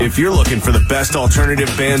If you're looking for the best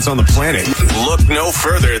alternative bands on the planet, look no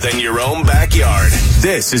further than your own backyard.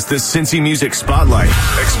 This is the Cincy Music Spotlight,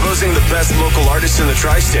 exposing the best local artists in the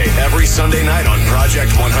tri-state every Sunday night on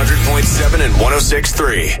Project 100.7 and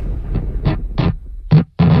 106.3.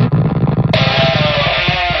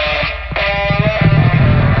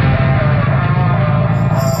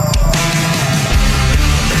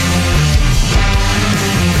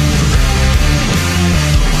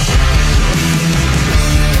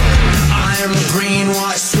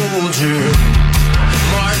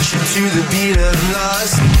 To the beat of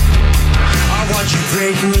lust, I watch you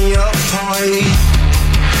break me apart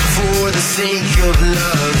for the sake of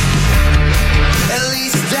love. At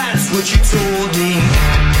least that's what you told me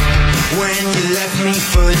when you left me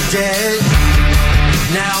for dead.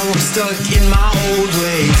 Now I'm stuck in my old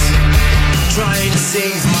ways, trying to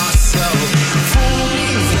save myself. Fool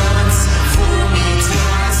me once, fool me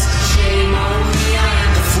twice, shame on me,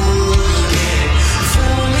 I'm the fool again.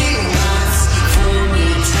 Fool me once, fool me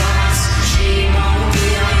twice, shame on me,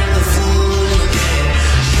 I'm the fool again.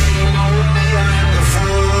 Shame on me, I'm the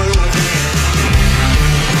fool again.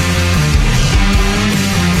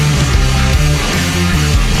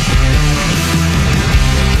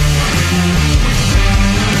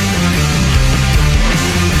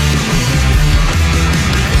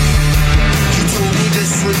 You told me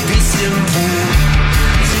this would be simple,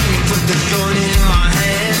 till you put the gun in my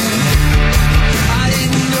hand. I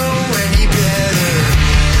didn't know any better,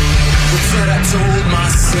 but said I told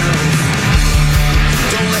myself,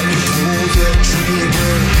 don't let me pull the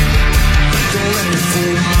trigger, don't let me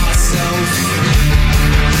fool myself,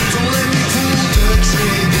 don't let me pull the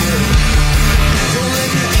trigger, don't let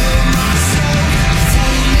me kill myself.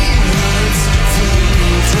 Fool me once, fool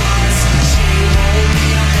me twice, shame on me,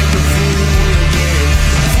 I am the fool again.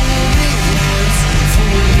 Fool me once,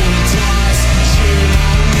 fool me twice, shame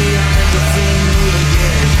on me, I am the fool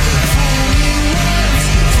again. Fool me once,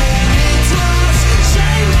 fool me twice,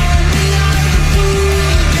 shame on me, I am the fool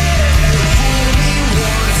again. Fool me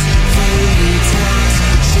once, fool me twice,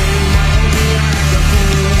 shame on me, I am the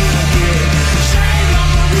fool again. Shame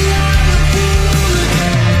on me, I am the fool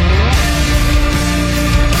again.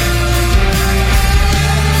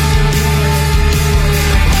 Fool me once, fool me twice, shame on me, I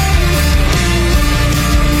am the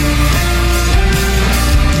fool again. Fool me once, fool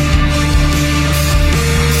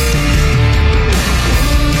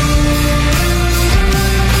me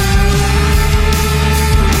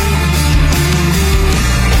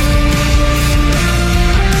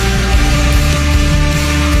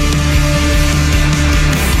twice, shame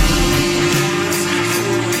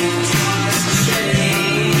on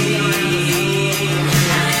me, I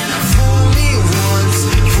am the fool again. Fool me once,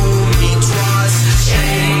 fool me twice,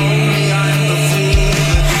 shame on me, I am the fool again. Shame on me, I am the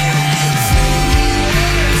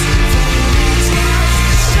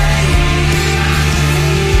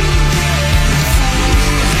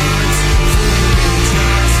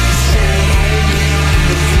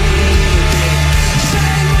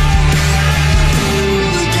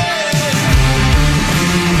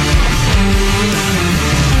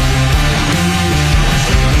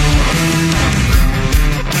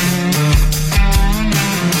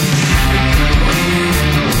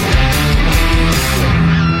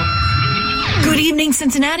again. Good evening,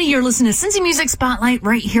 Cincinnati. You're listening to Cincy Music Spotlight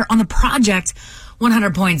right here on the Project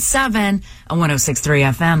 100.7 and 106.3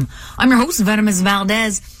 FM. I'm your host, Venomous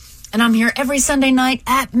Valdez, and I'm here every Sunday night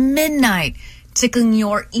at midnight, tickling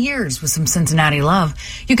your ears with some Cincinnati love.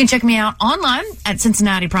 You can check me out online at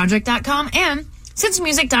CincinnatiProject.com and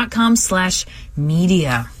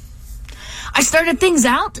cincymusic.com/media. I started things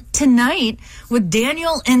out tonight with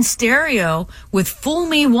Daniel in Stereo with Fool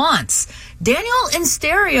Me Once. Daniel in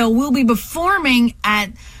Stereo will be performing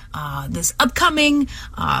at this upcoming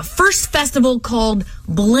first festival called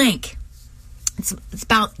Blink. It's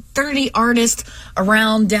about 30 artists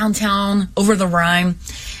around downtown over the Rhine.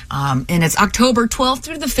 And it's October 12th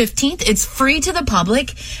through the 15th. It's free to the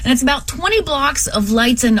public, and it's about 20 blocks of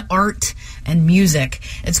lights and art and music.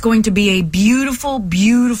 It's going to be a beautiful,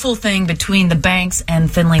 beautiful thing between the Banks and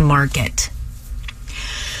Finley Market.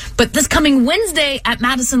 But this coming Wednesday at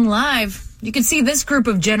Madison Live, you can see this group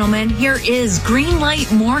of gentlemen. Here is Green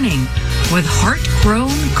Light Morning with Heart Grown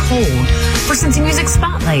Cold for Cincy Music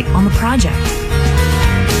Spotlight on the Project.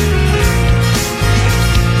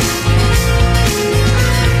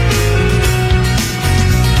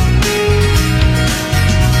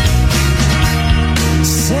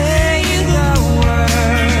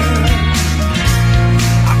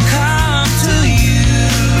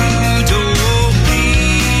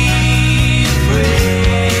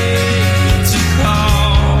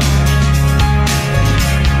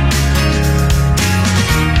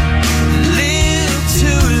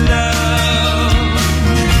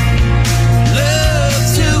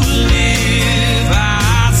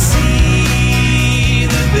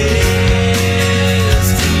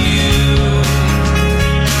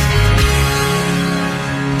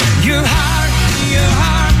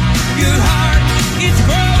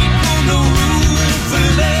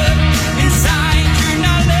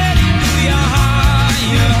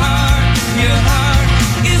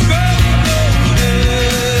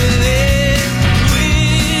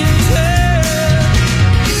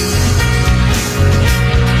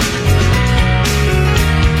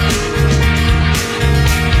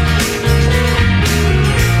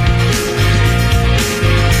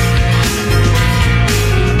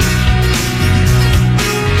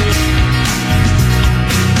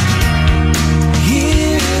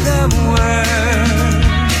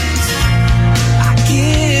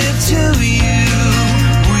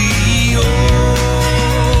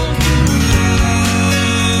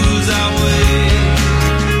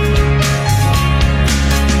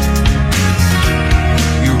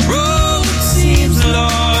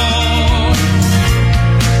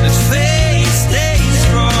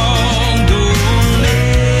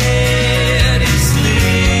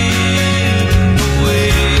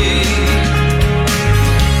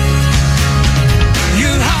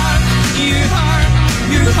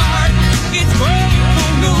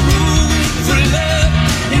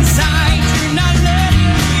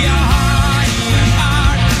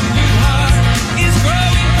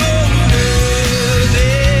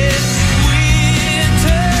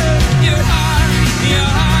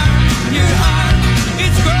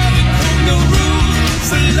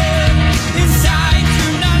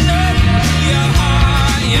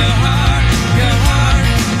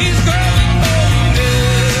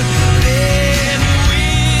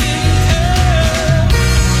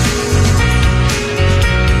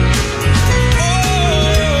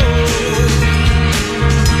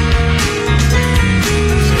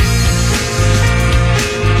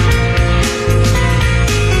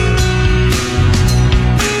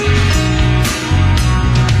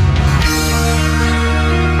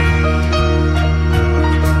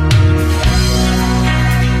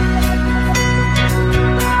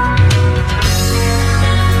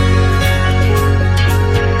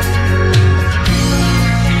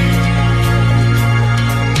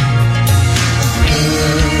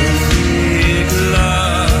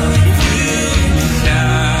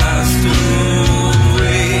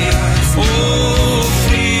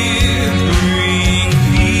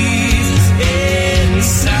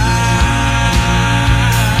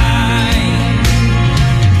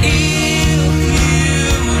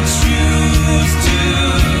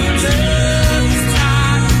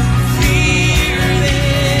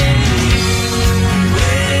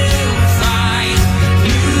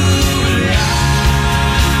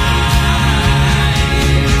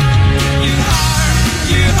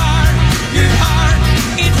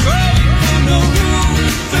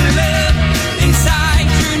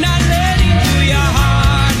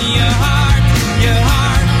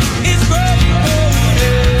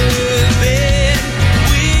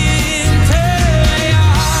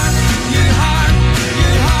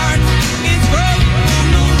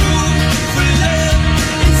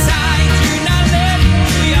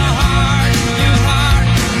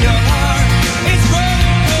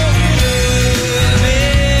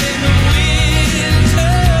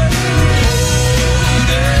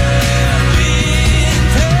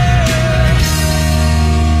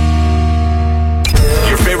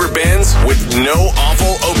 No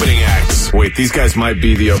awful opening acts. Wait, these guys might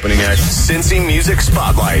be the opening act. Cincy Music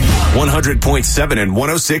Spotlight, 100.7 and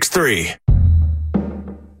 106.3.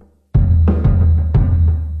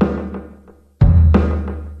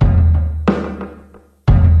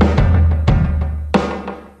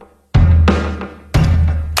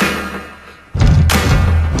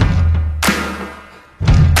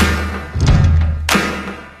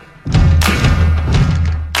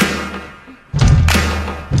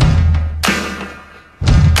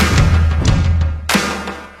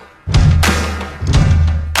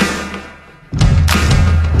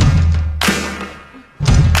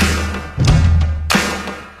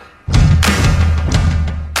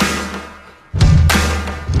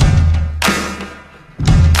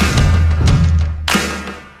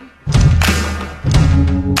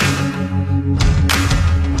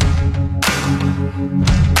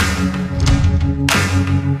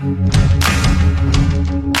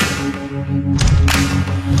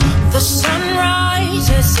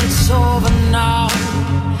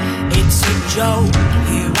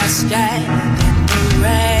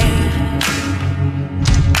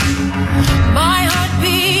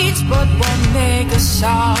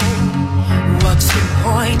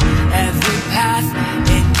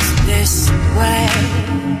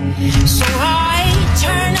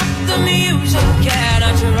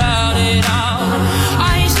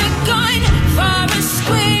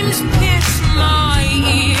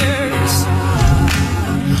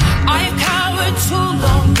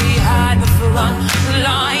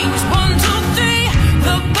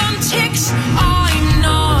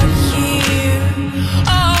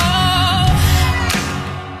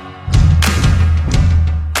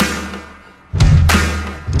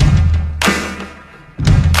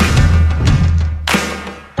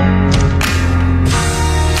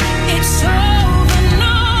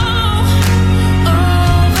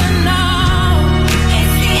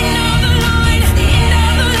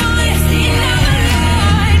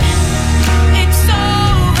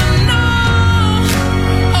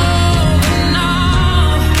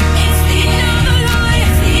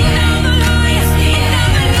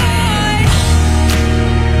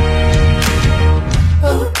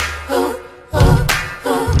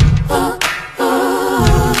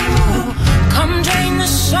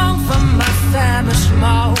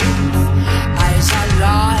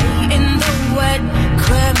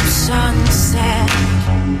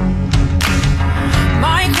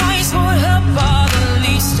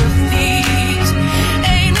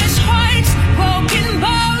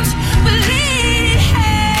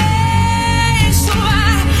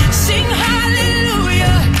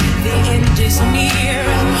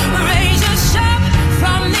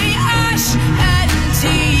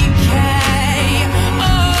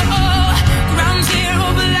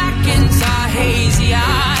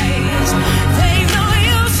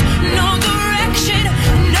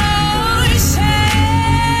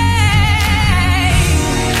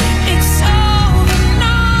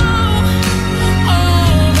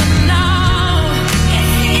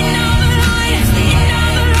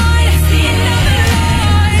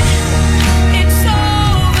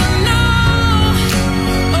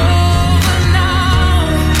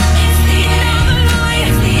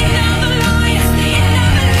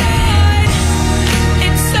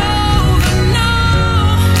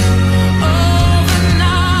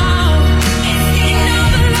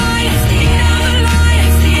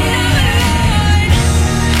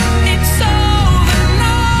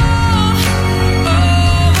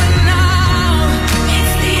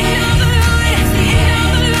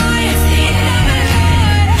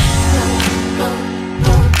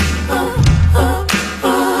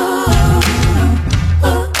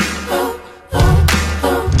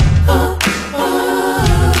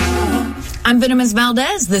 Venomous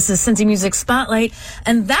Valdez. This is Cincy Music Spotlight,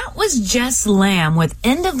 and that was Jess Lamb with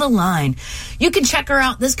End of the Line. You can check her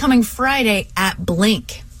out this coming Friday at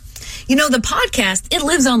Blink. You know, the podcast, it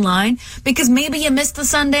lives online because maybe you missed the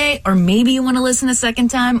Sunday, or maybe you want to listen a second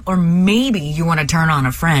time, or maybe you want to turn on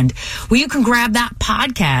a friend. Well, you can grab that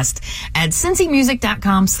podcast at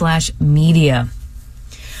cincymusic.com/media.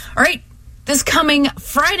 All right, this coming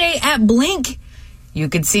Friday at Blink, you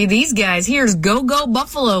could see these guys. Here's Go Go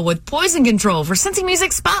Buffalo with Poison Control for Cincy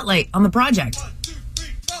Music Spotlight on the project.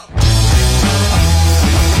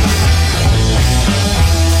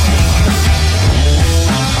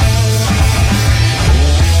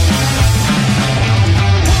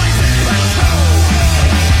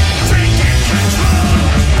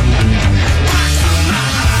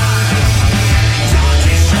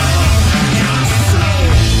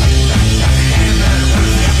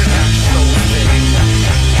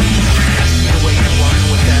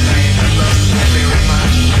 Love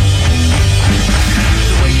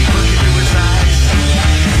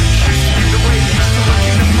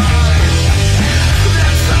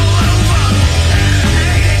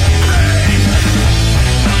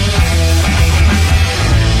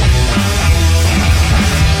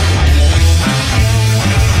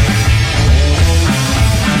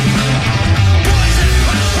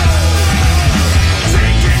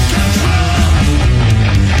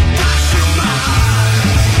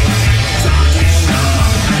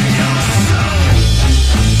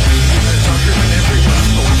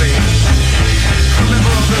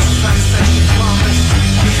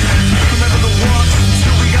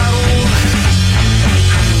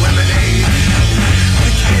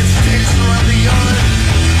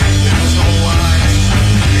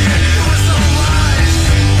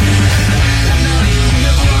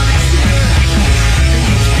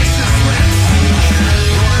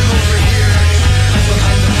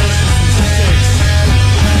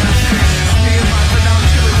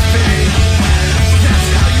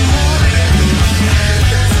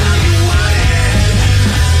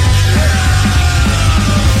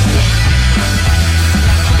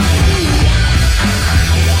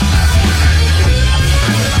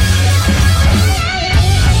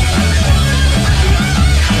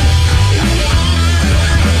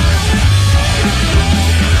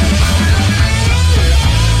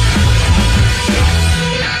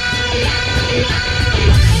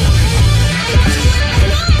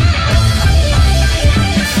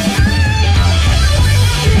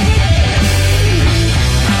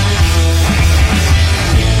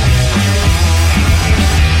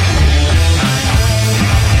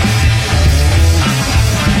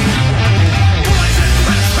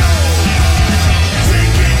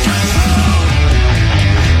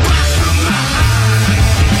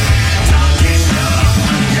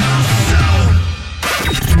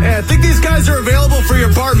I think these guys are available for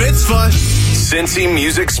your bar mitzvah. Cincy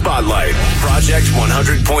Music Spotlight, Project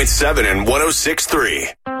 100.7 and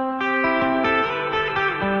 106.3.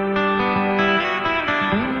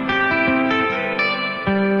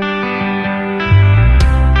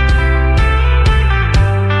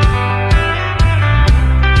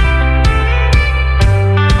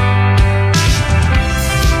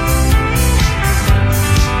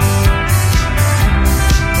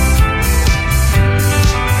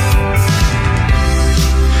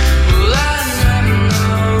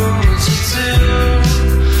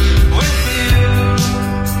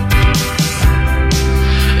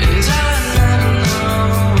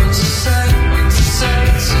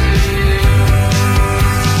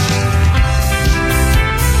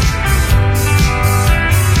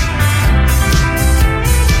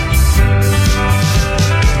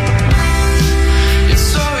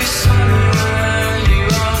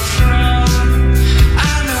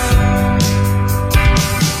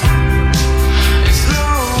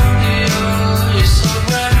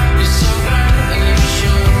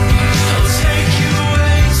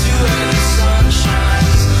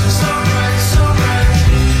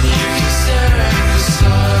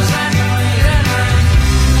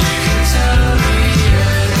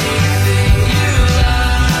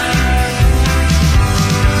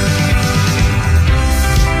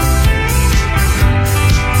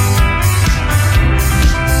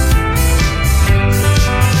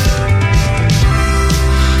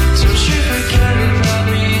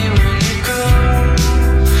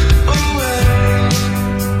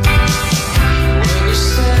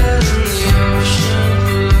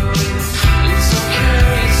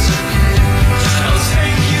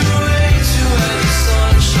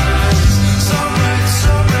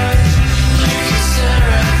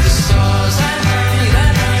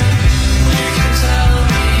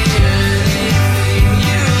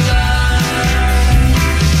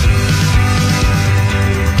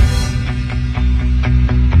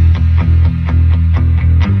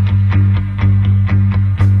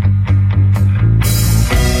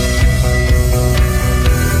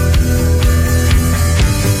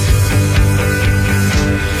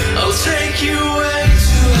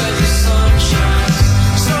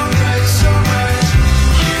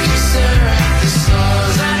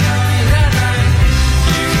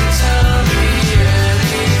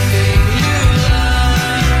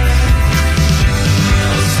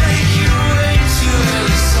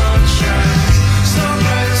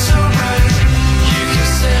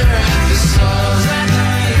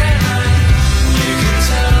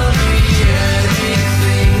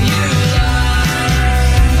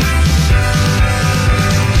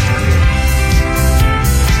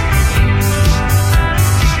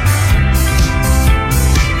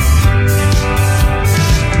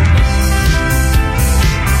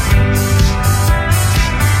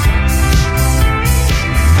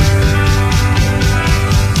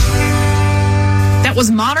 Was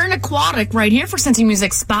Modern Aquatic right here for Cincy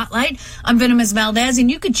Music Spotlight. I'm Venomous Valdez, and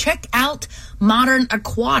you can check out Modern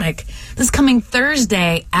Aquatic this coming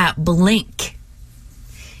Thursday at Blink.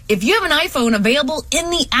 If you have an iPhone, available in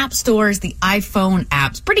the app stores, the iPhone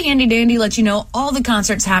app's pretty handy dandy, let you know all the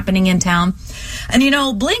concerts happening in town. And you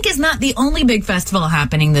know, Blink is not the only big festival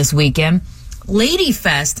happening this weekend. Lady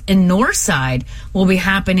Fest in Northside will be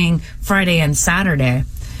happening Friday and Saturday.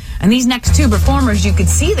 And these next two performers you could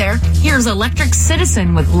see there, here's Electric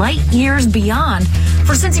Citizen with Light Years Beyond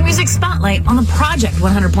for Cincy Music Spotlight on the Project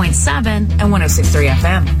 100.7 and 106.3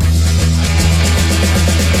 FM.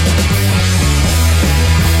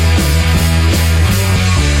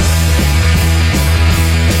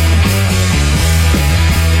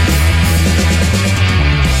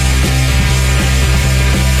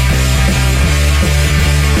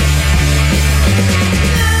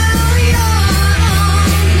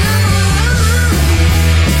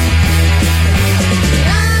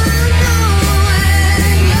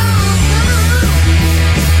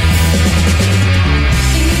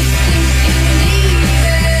 If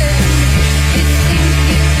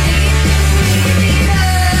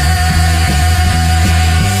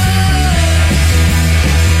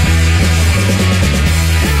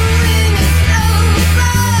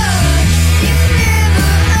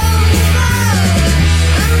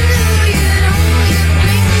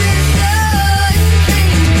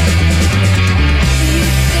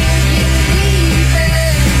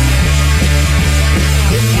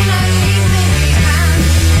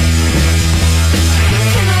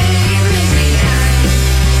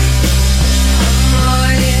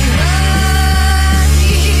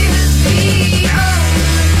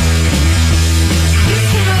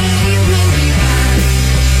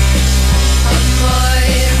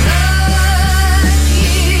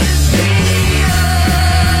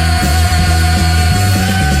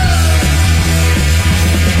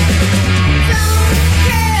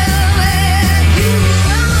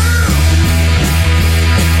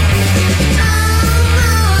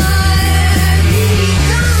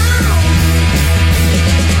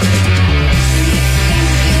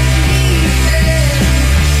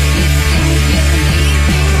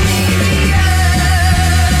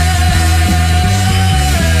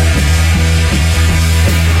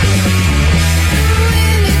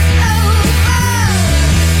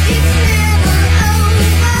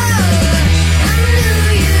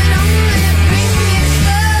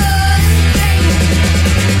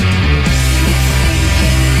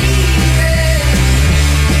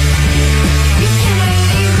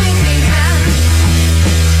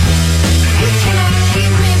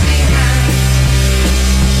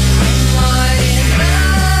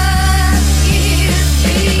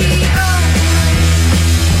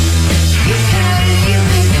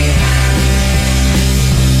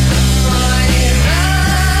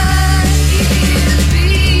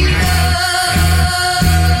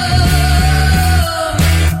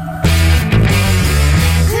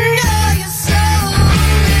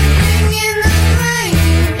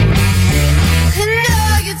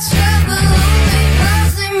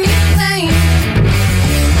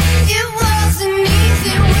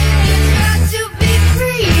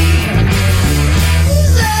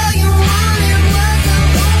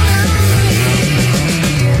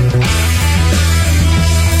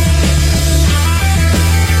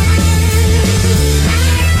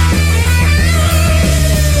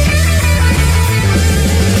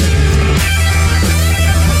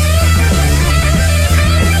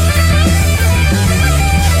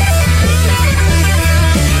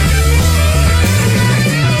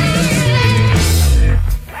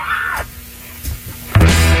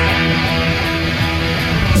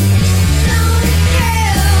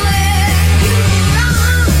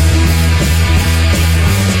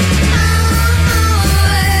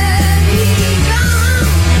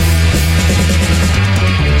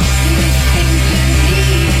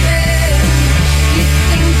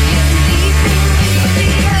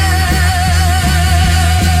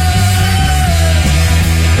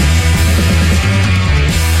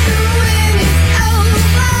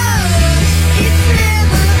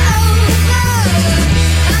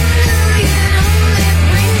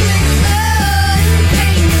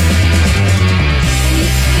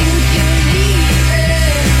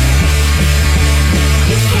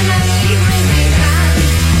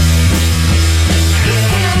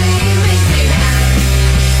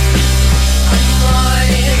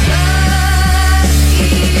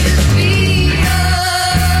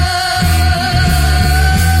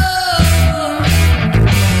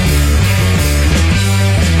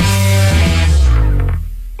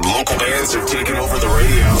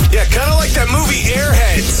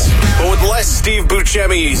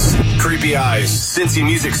Chemies, Creepy Eyes, Cincy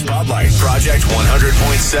Music Spotlight, Project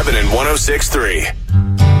 100.7 and 106.3.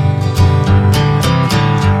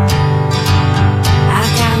 I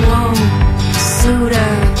got one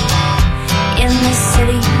suitor in the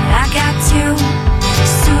city. I got two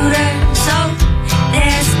suitors. Oh,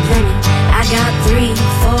 there's plenty. I got 3,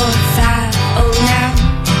 4, 5. Oh, now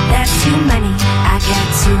that's too many. I got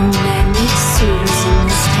too many suitors in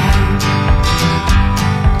this town.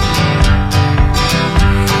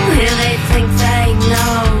 Well, they think they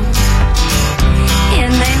know,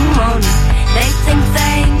 and they won't. They think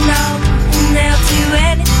they know, and they'll do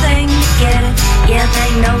anything to get it. Yeah,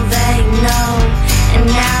 they know, and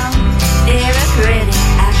now they're regretting.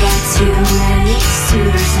 I got too many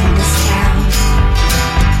suitors in this town.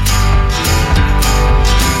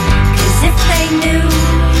 'Cause if they knew,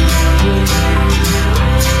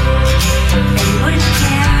 they wouldn't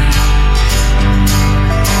care.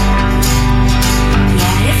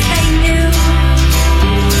 Yeah, if they knew,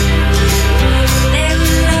 they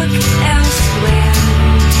would look elsewhere.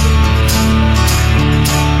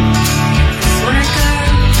 'Cause when a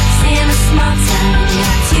girl's in a small town,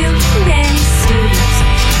 got too many suitors,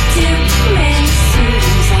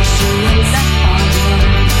 all she ends up all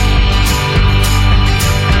alone.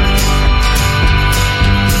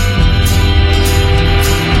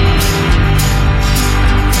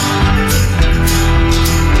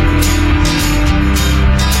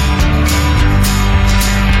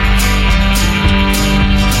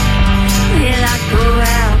 Will I go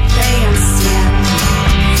out dancing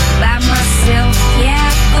by myself? Yeah,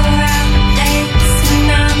 I go out dancing.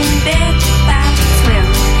 I'm in bed by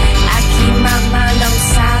 12. I keep my mind on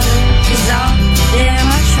silent, 'cause all them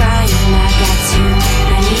are trying. I got too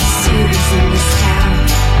many suitors in this town.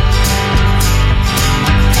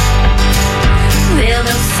 Well,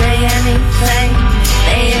 they'll say anything,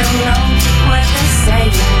 they don't know what they're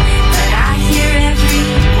saying, but I hear every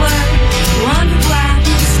word, wonder why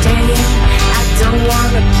they're staying. I don't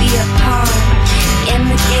wanna be a part in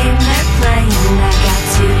the game they're playing. I got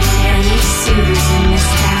too many suitors in this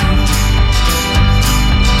town.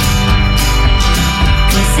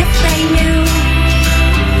 'Cause if they knew,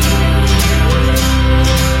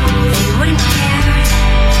 they wouldn't care.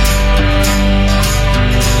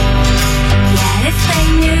 Yeah, if they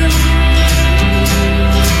knew,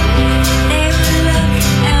 they would look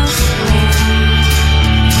elsewhere.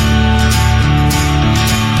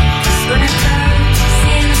 'Cause when a girl's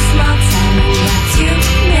in a small town, you got too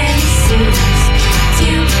many suitors,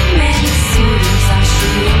 all she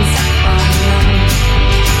ends up all alone.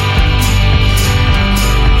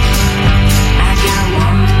 I got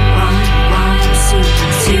one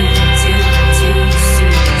suitor, two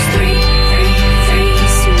suitors, three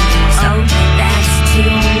suitors. Oh, that's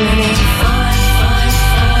too many. Four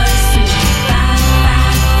suitors, five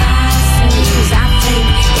suitors. I think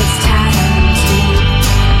it's time to.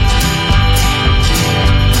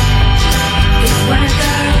 'Cause when a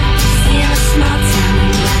girl's in a small town,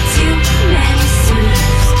 you got too many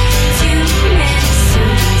suitors,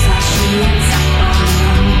 all she ends up all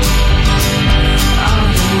alone. All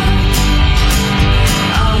alone.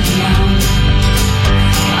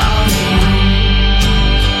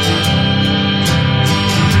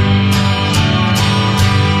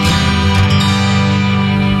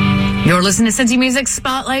 You're listening to Cincy Music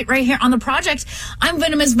Spotlight right here on The Project. I'm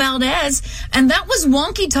Venomous Valdez, and that was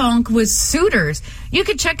Wonky Tonk with Suitors. You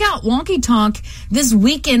could check out Wonky Tonk this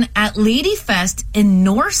weekend at Lady Fest in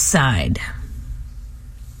Northside.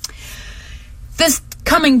 This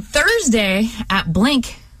coming Thursday at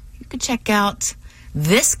Blink, you could check out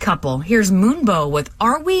this couple. Here's Moonbow with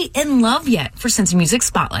Are We in Love Yet for Cincy Music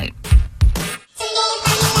Spotlight.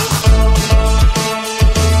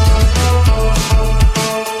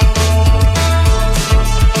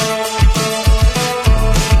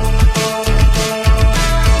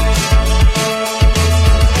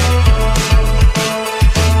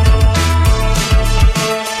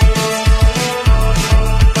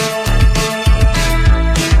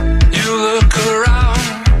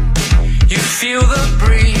 Feel the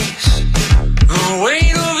breeze, the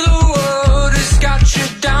weight of the world has got you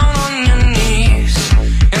down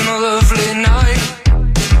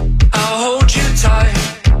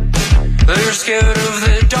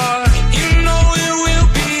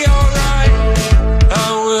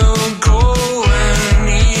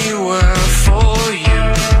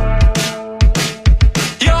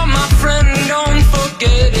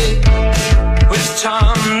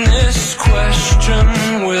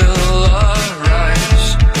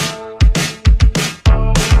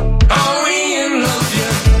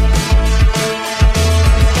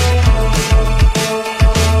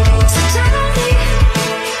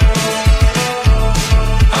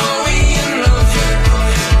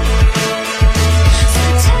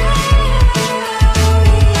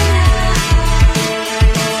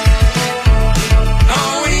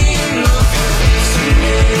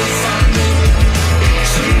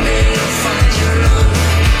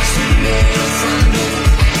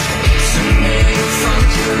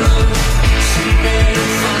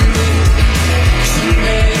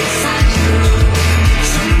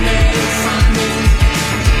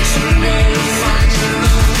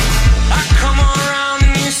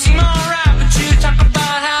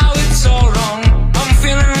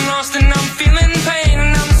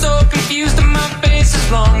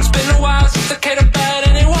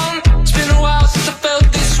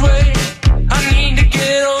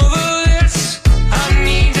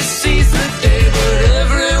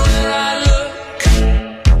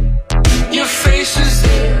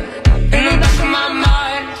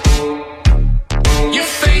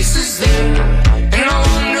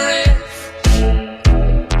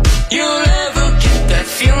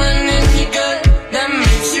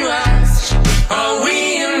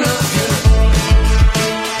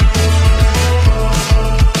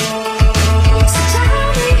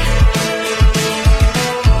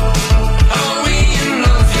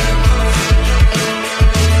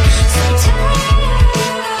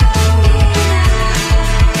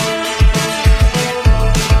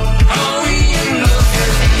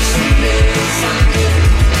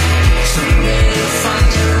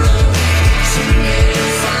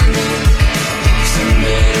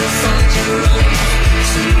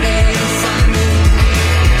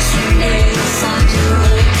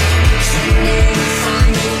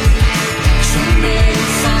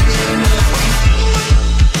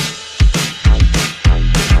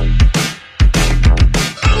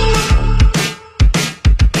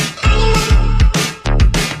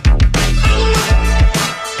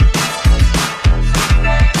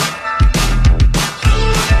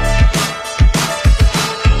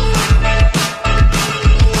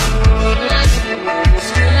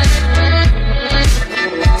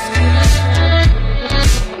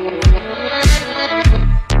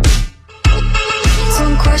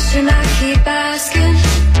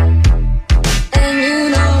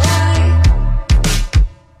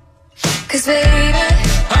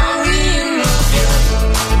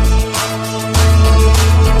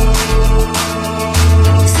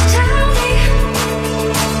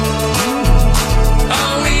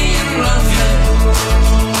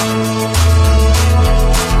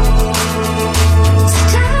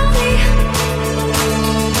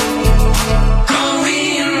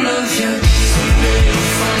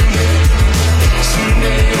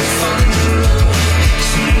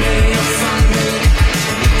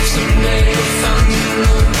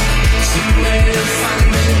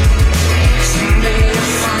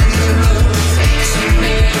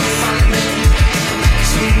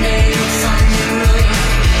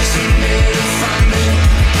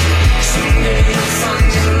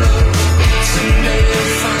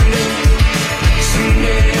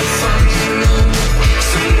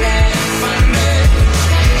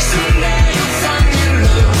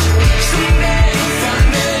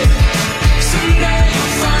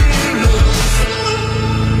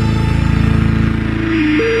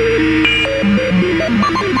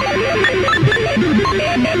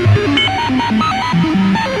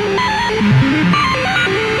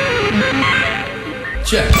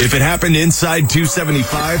Check. If it happened inside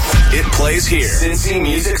 275, it plays here. Cincy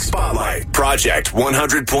Music Spotlight. Project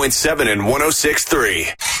 100.7 and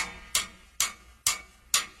 106.3.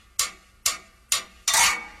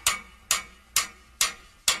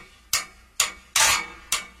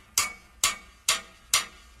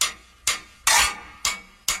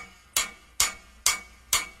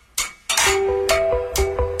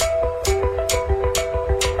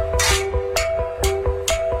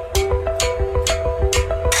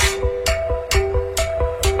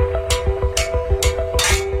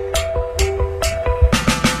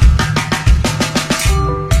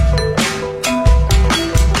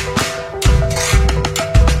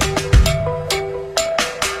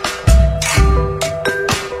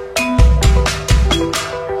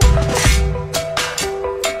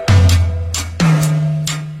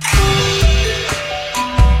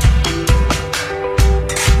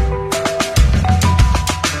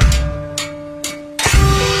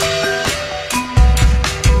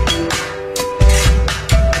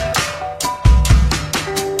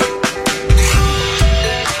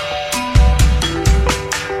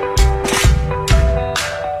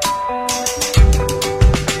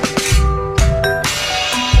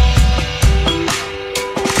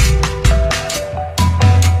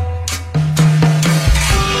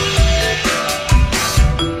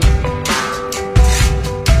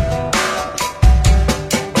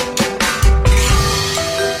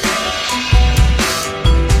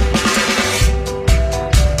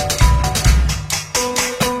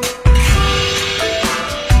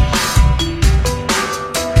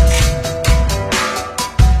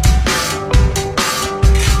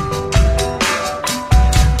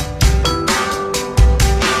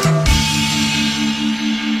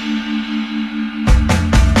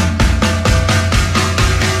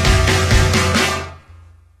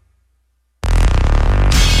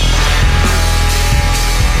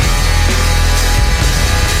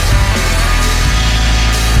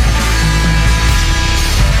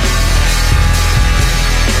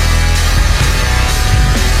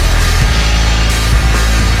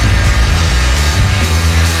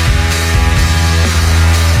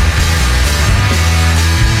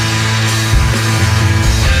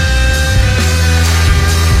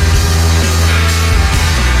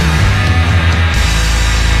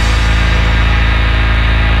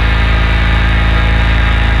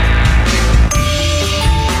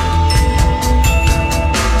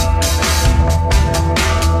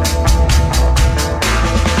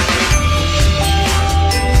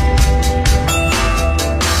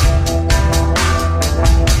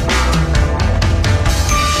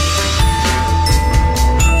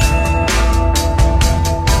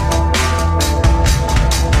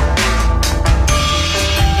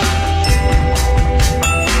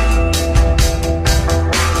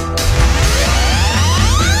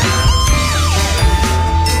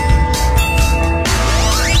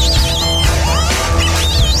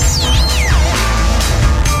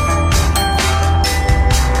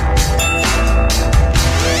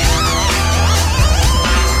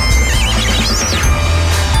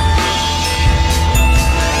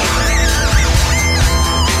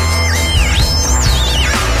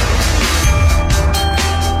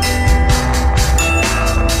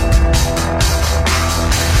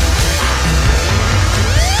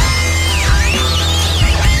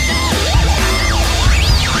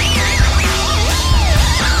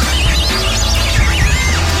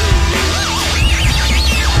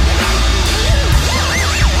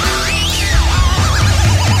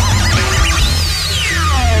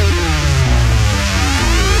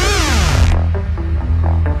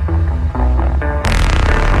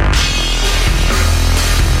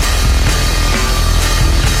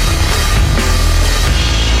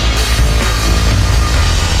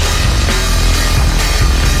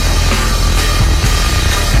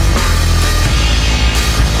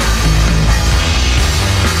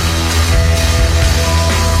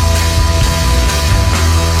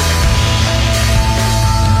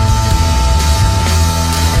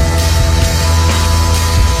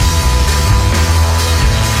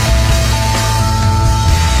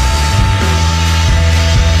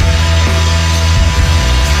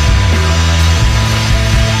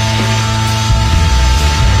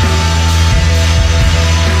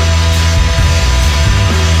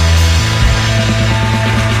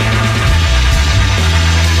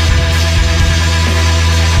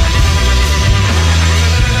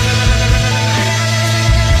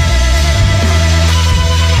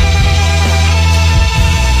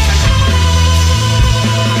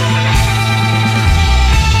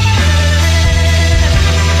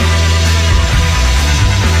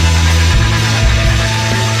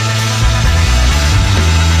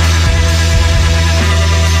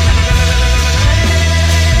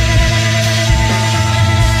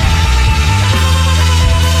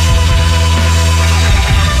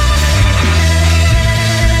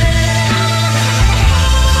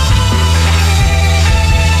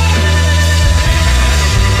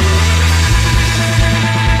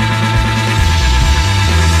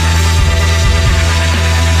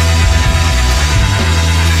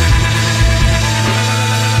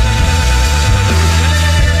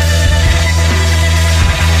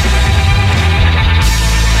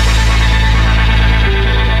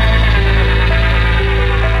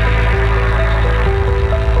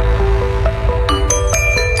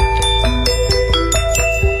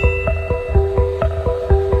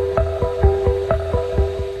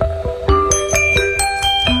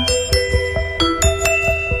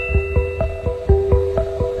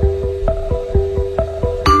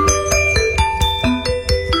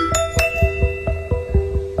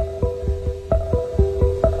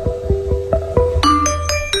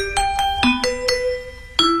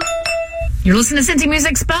 You're listening to Cincy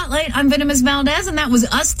Music Spotlight. I'm Venomous Valdez, and that was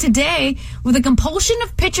us today with a compulsion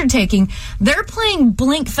of picture taking. They're playing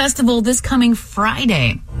Blink Festival this coming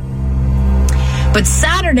Friday. But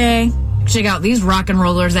Saturday, check out these rock and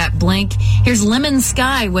rollers at Blink. Here's Lemon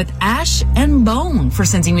Sky with Ash and Bone for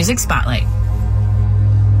Cincy Music Spotlight.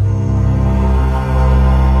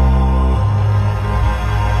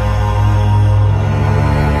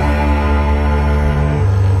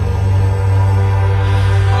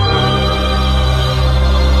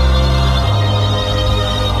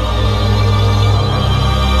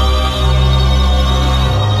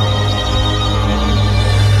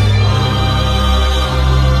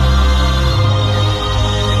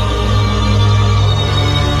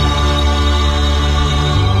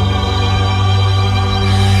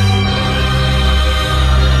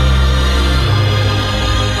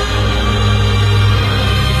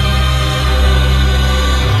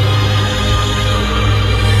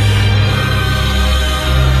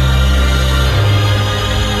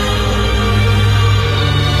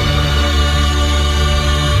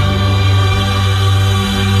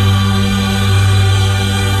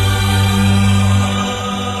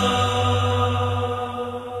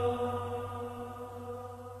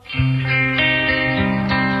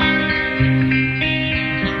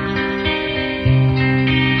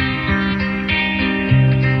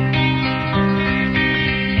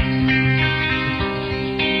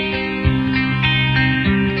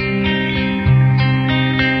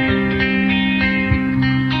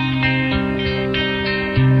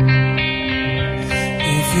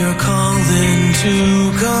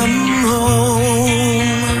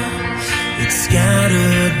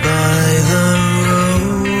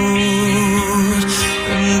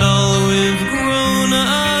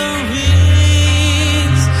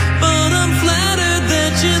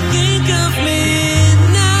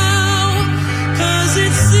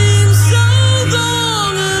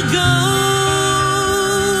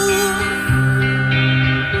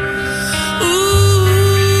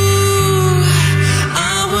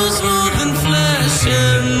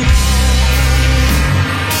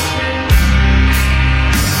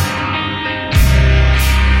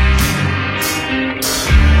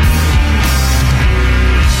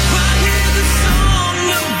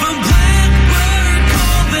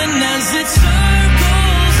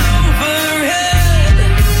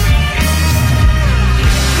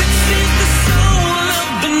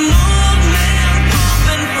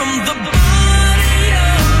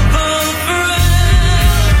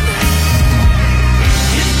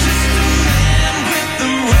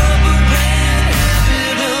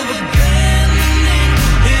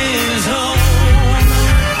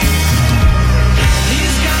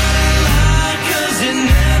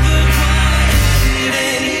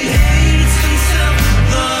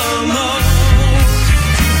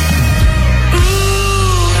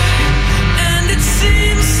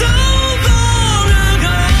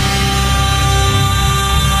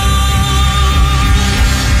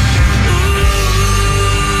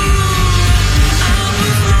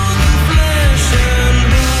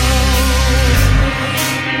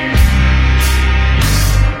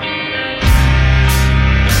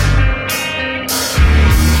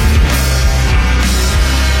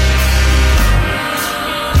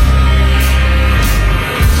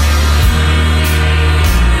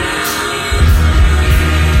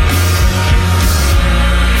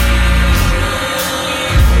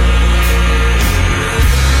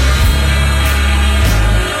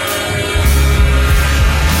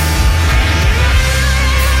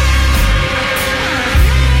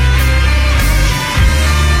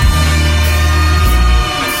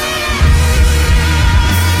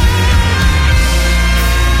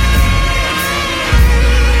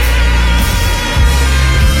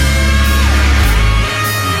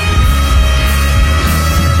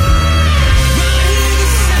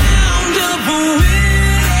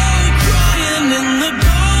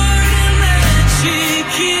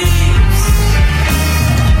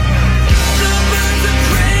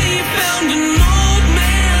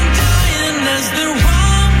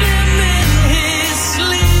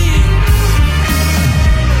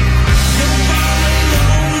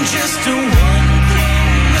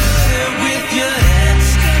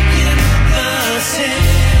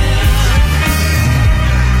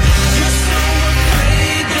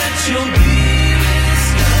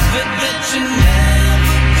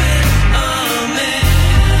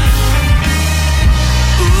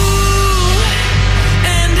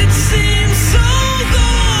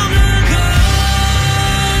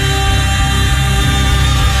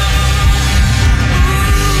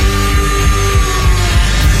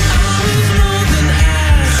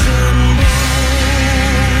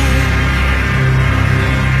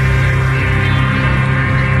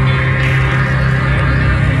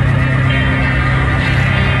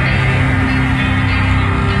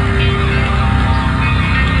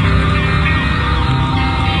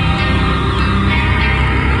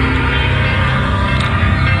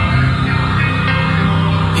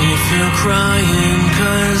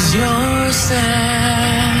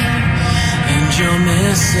 you're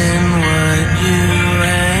missing what you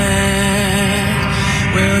had.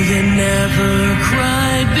 Well, you never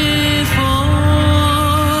cried before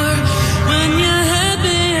when you had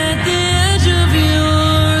me at the edge of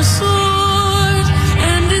your sword,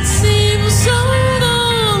 and it seems so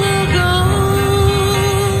long ago.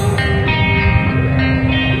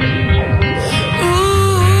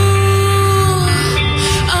 Ooh,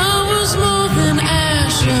 I was more than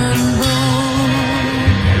ash and bone.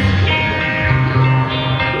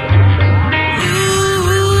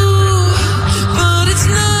 Ooh, but it's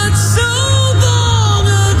not so long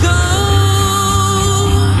ago.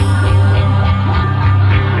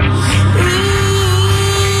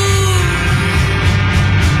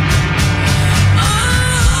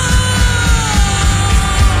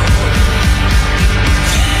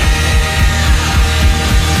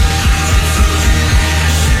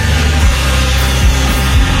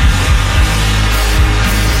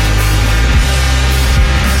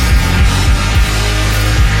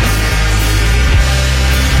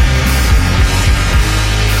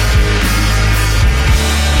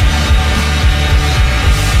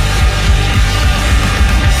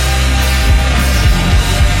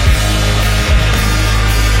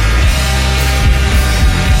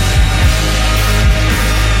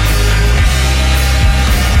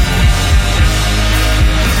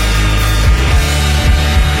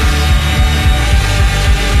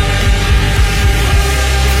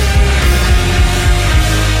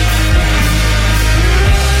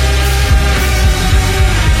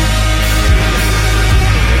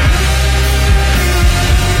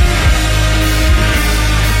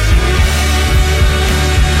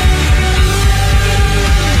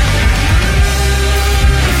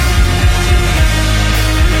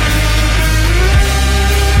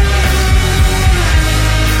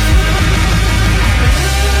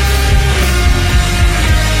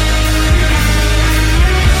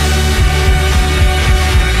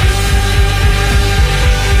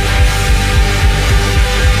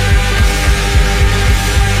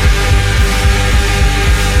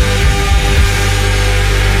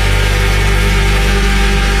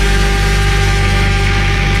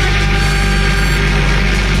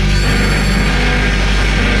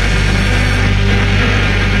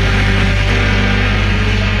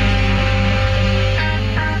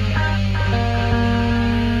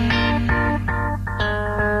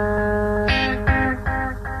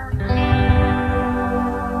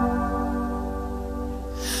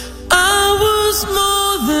 I was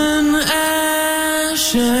more than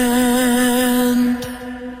ash and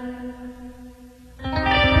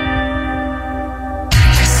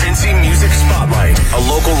Cincy Music Spotlight, a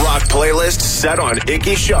local rock playlist set on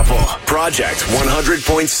Icky Shuffle. Project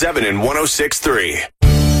 100.7 and 106.3.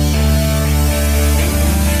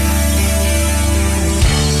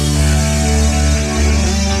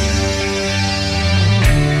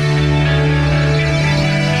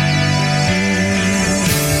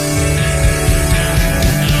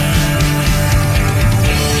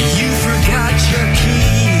 you forgot your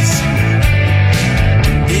keys,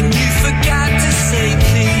 and you forgot to say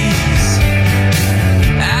please.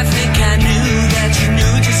 I think I knew that you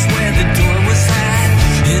knew just where the door was at,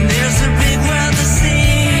 and there's a big world to see.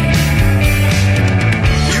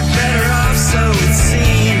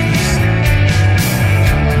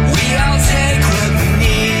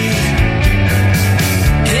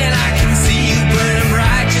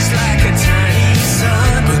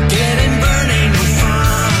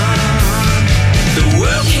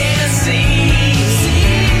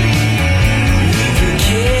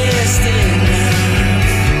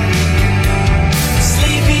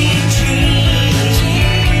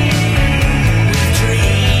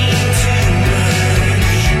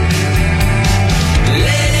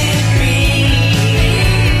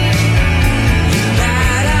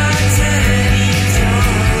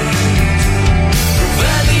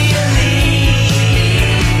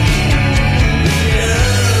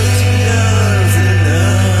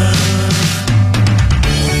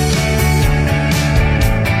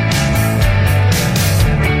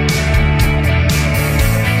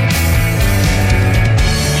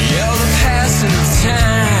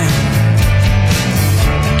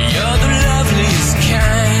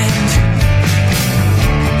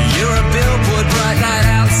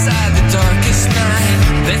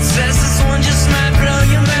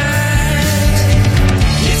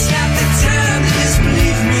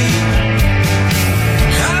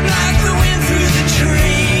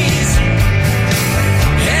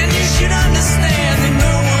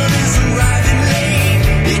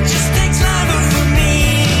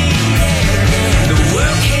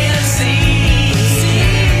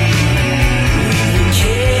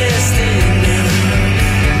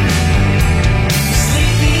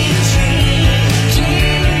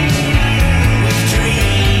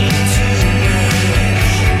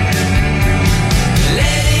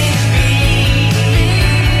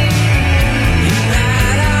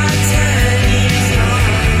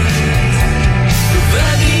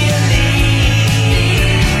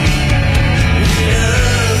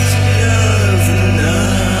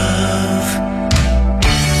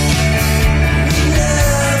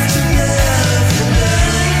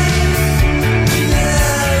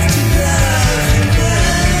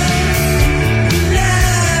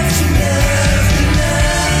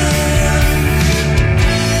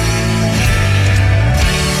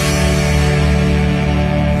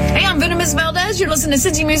 Diaz. You're listening to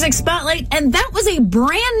Cincy Music Spotlight, and that was a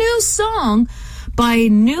brand new song by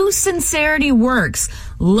New Sincerity Works,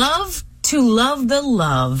 Love to Love the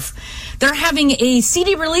Love. They're having a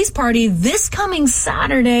CD release party this coming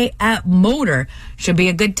Saturday at Motor. Should be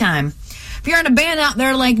a good time. If you're in a band out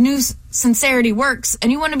there like New Sincerity Works and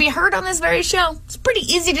you want to be heard on this very show, it's pretty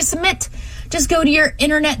easy to submit. Just go to your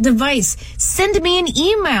internet device. Send me an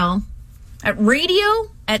email at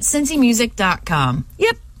radio@cincymusic.com.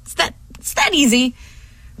 Yep, it's that easy.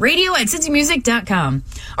 radio@cincymusic.com.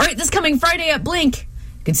 All right, this coming Friday at Blink,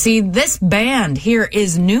 you can see this band. Here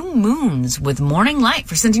is New Moons with Morning Light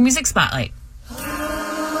for Cincy Music Spotlight.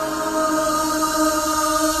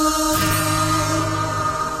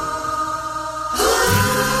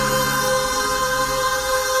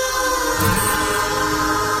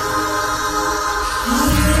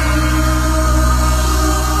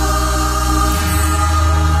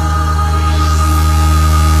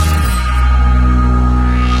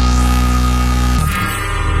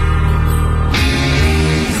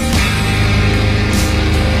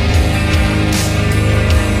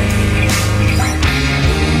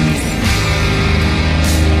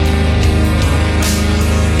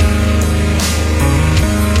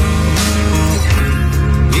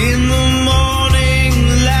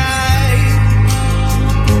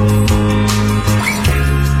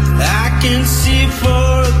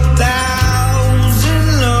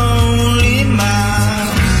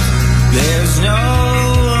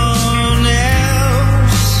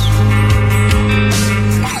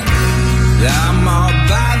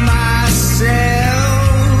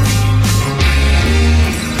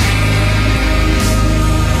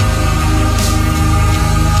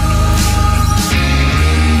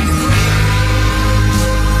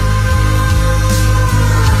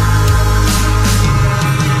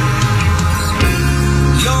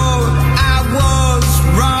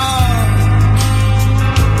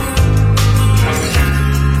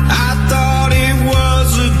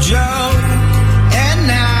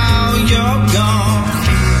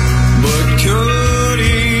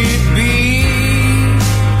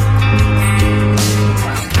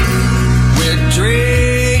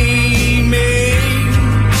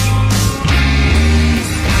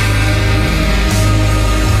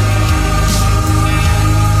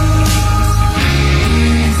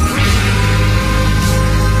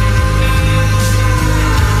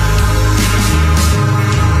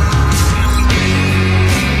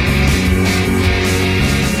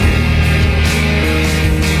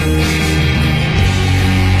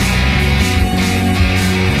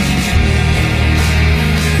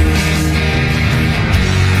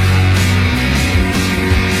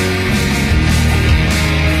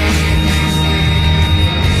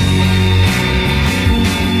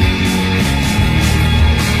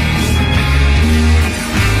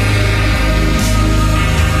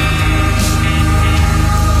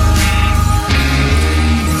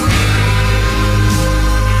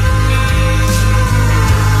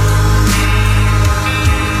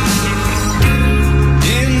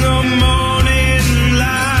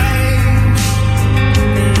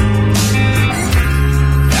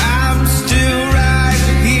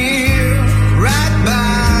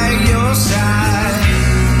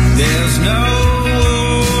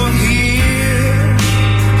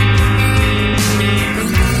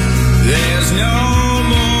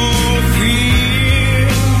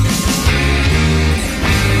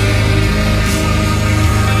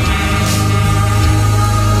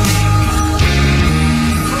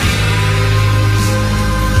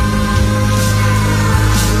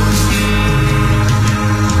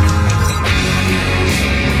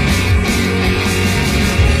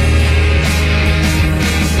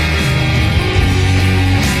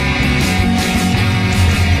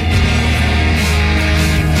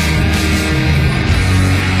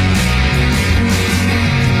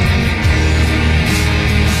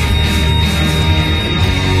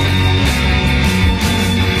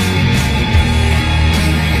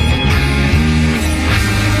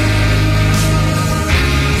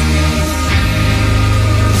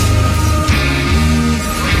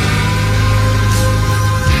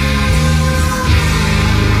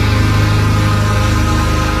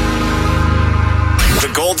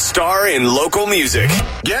 Star in local music.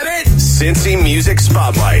 Get it? Cincy Music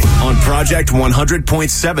Spotlight on Project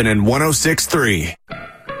 100.7 and 106.3.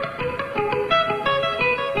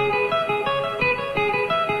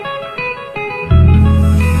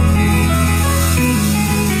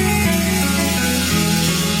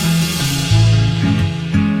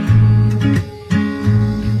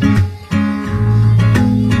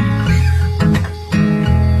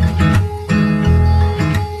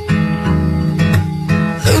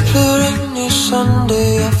 Put a new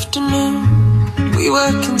Sunday afternoon, we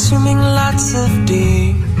were consuming lots of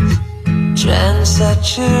deep,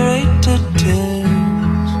 trans-saturated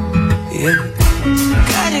tunes. Yeah,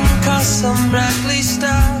 guiding across some brightly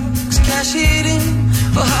stars, cash it in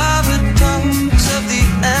for Harvard talks of the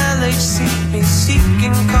LHC,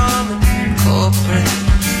 seeking common corporate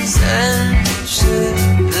sensibility.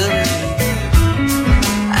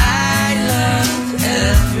 I love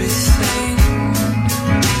everything.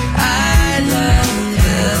 I love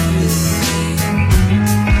everything.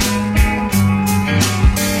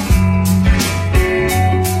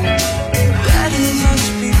 Daddy must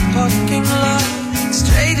be parking lot,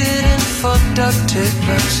 traded in for duct tape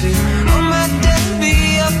boxes. Oh, my dad be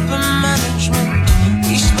upper management.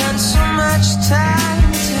 We spent so much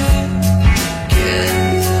time together.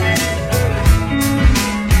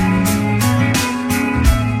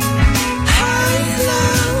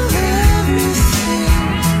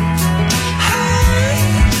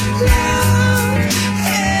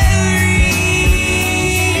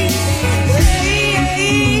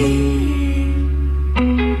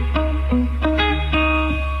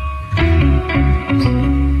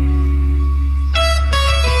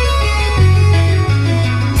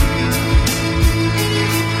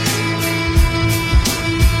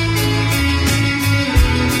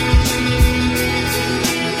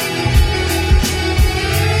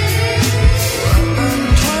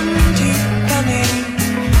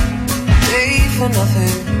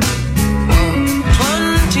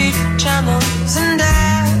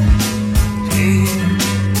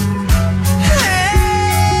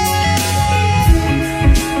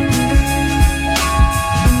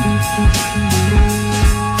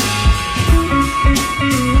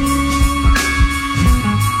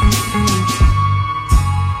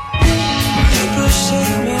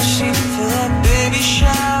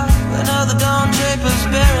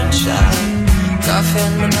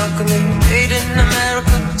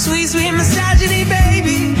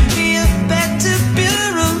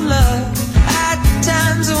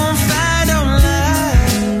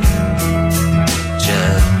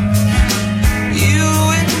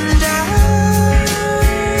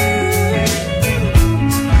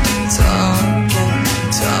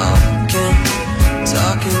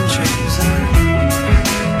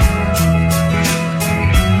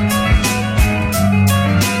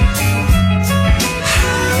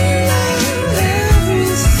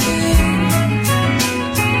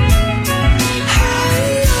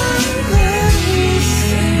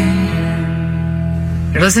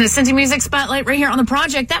 Listen to Cincy Music Spotlight right here on the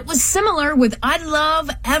project. That was similar with I Love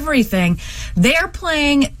Everything. They're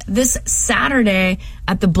playing this Saturday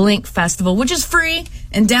at the Blink Festival, which is free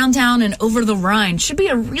in downtown and over the Rhine. Should be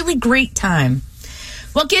a really great time.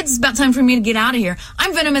 Well, kids, it's about time for me to get out of here.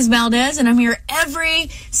 I'm Venomous Valdez, and I'm here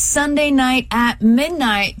every Sunday night at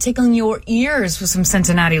midnight, tickling your ears with some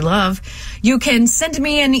Cincinnati love. You can send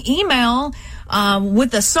me an email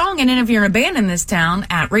with a song and if you're in a band in this town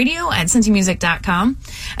at radio@cincymusic.com.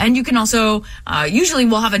 And you can also, usually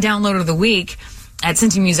we'll have a download of the week at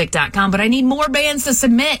cincymusic.com, but I need more bands to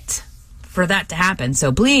submit for that to happen.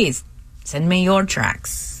 So please send me your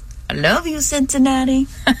tracks. I love you, Cincinnati.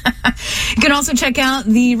 You can also check out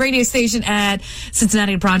the radio station at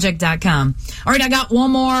cincinnatiproject.com. All right, I got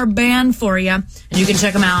one more band for you, and you can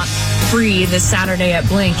check them out free this Saturday at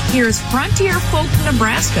Blink. Here's Frontier Folk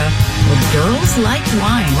Nebraska with Girls Like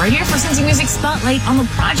Wine, right here for Cincy Music Spotlight on the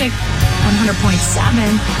Project 100.7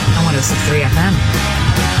 and 106.3 FM.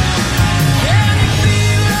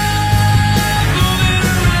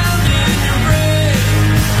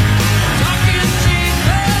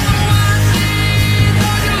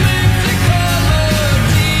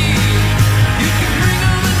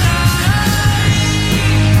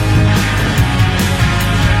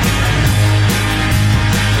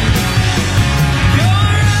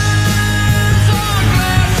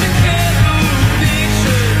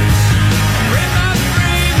 Red, my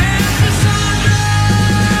frame, and Cassandra.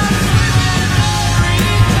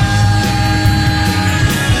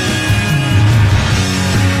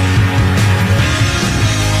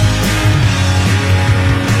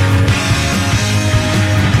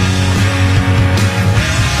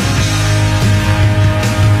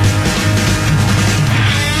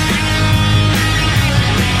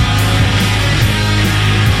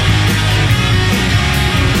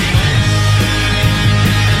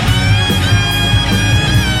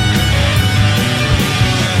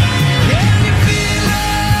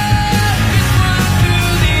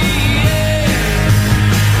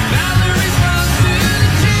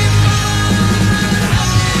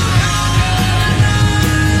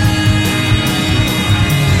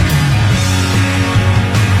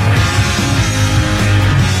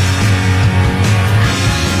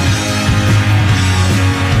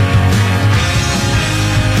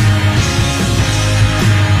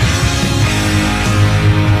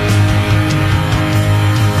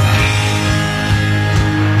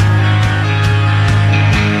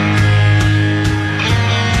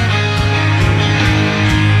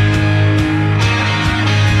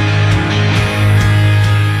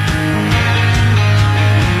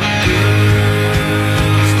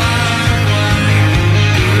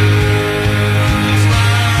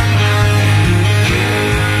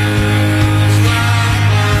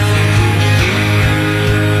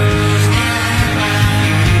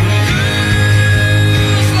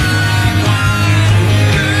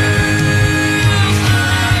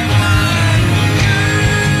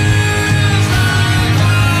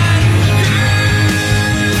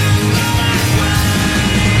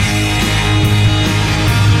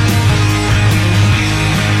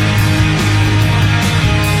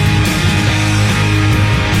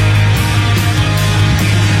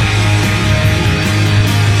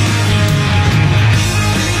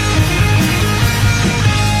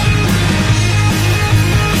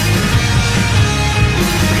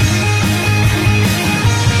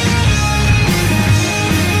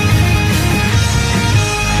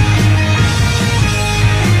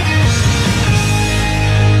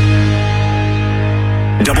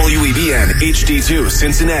 ESPN HD2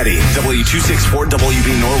 Cincinnati, W264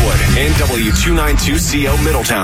 WB Norwood, and W292CO Middletown.